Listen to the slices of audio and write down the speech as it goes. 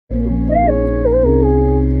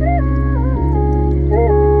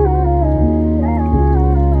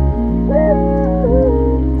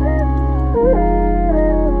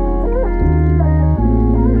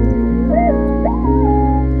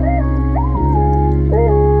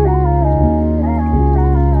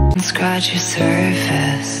at your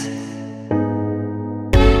surface,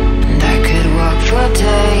 and I could walk for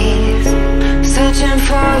days searching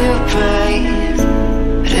for your praise,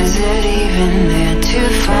 but is it even there to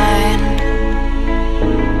find?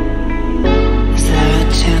 Is there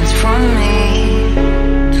a chance for me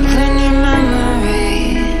to clean your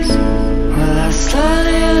memories? Will I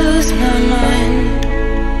slowly lose my mind?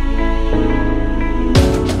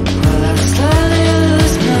 Will I slowly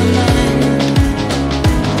lose my mind?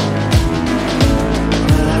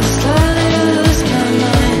 Will I slowly lose my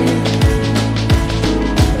mind?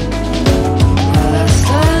 Will I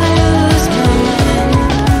slowly lose my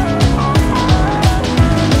mind?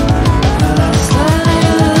 Will I slowly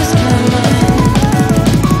lose my mind?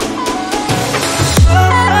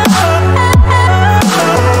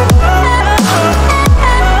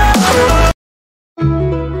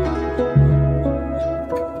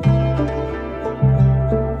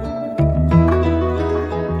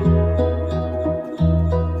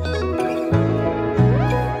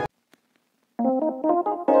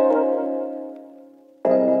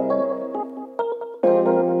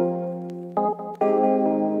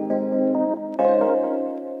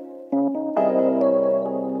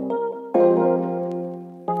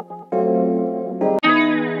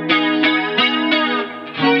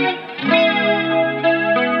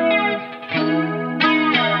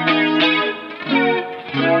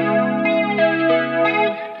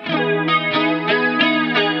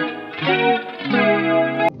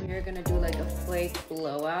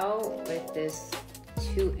 Blowout with this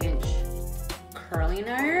 2-inch curling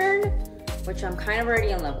iron, which I'm kind of already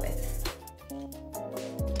in love with.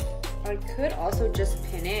 I could also just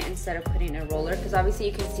pin it instead of putting a roller, because obviously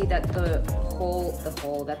you can see that the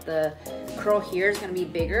curl here is going to be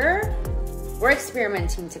bigger. We're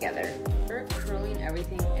experimenting together. We're curling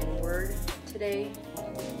everything inward today,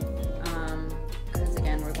 because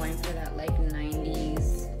again, we're going for that like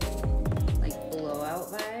 90's blowout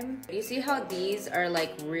vibe. You see how these are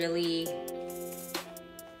like really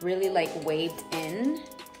like waved in?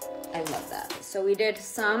 I love that. So we did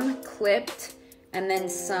some clipped and then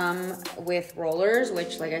some with rollers,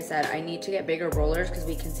 which like I said, I need to get bigger rollers because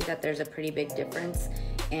we can see that there's a pretty big difference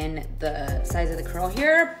in the size of the curl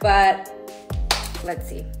here, but let's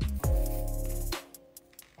see.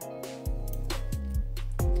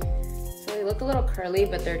 So they look a little curly,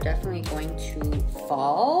 but they're definitely going to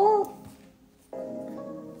fall.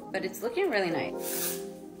 But it's looking really nice.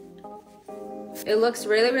 It looks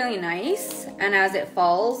really, really nice. And as it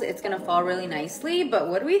falls, it's gonna fall really nicely. But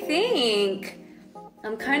what do we think?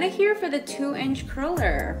 I'm kind of here for the 2-inch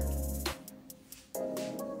curler.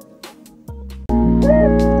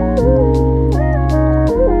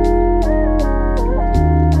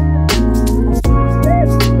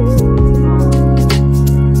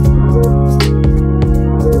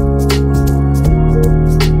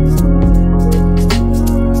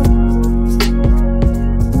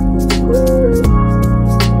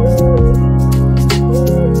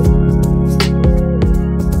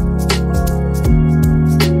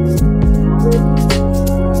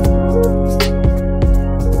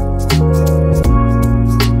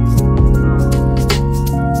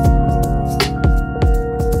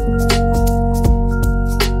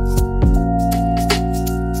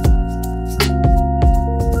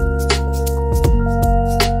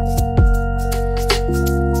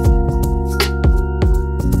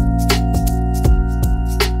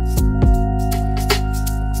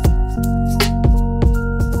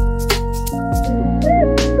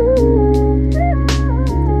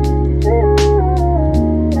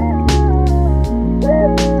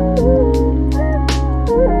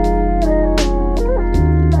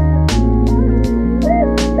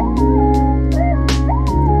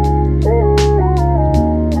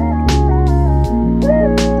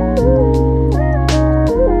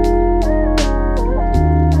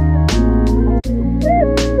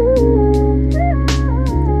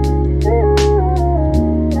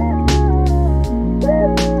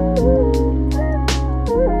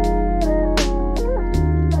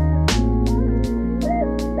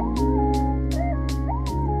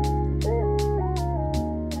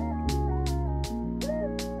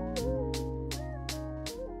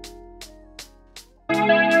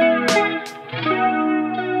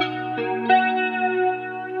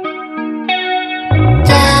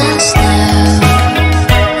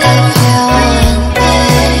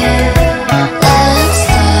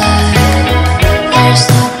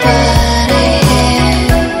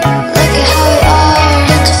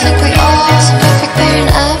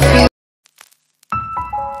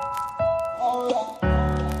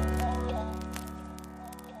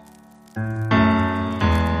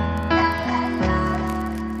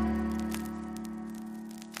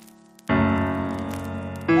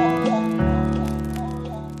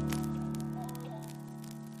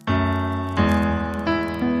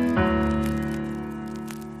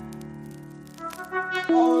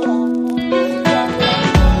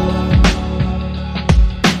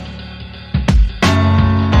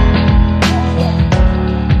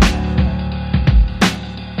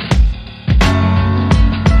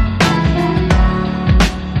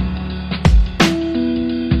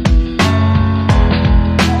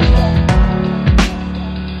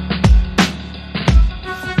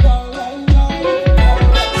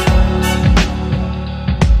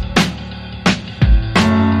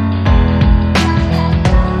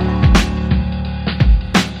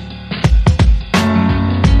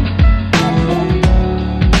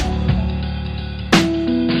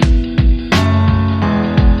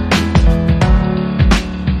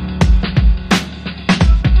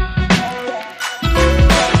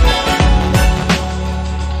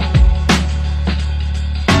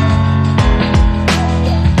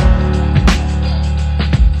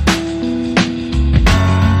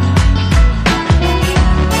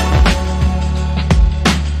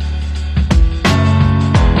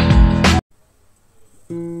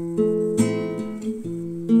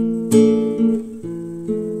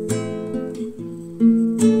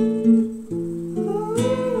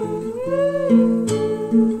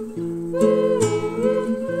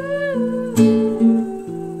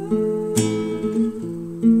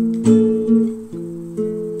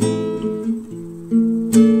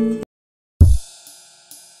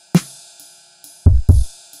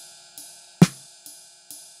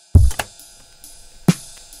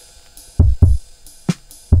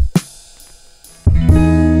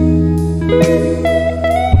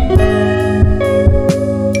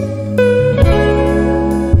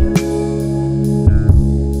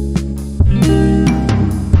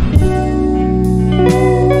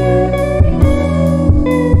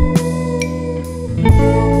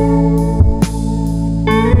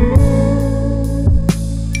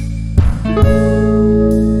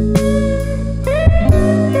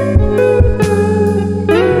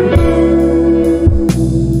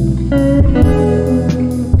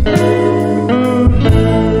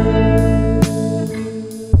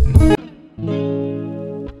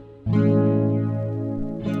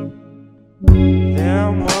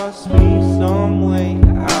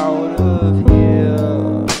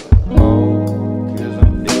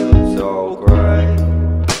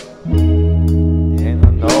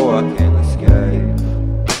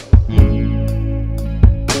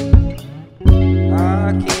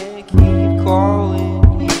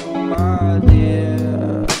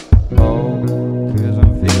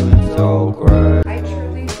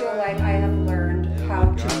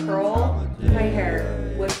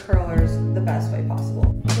 curlers the best way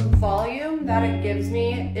possible. The volume that it gives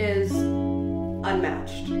me is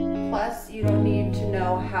unmatched. Plus, you don't need to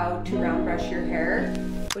know how to round brush your hair,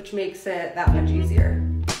 which makes it that much easier.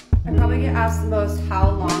 I probably get asked the most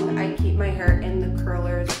how long I keep my hair in the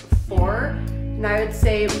curlers for, and I would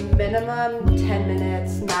say minimum 10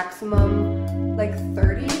 minutes, maximum like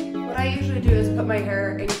 30. What I usually do is put my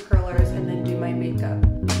hair in curlers and then do my makeup.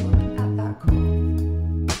 Look at that curl.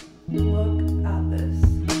 Look at this.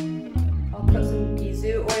 I'll put some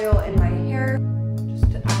Gizu oil in my hair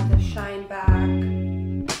just to add the shine back.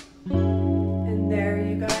 And there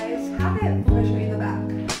you guys have it. I'm going to show you the back.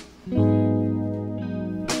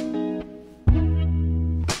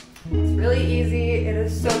 It's really easy. It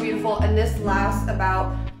is so beautiful. And this lasts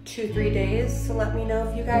about 2-3 days. So let me know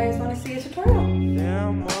if you guys want to see a tutorial.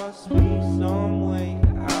 There must be some way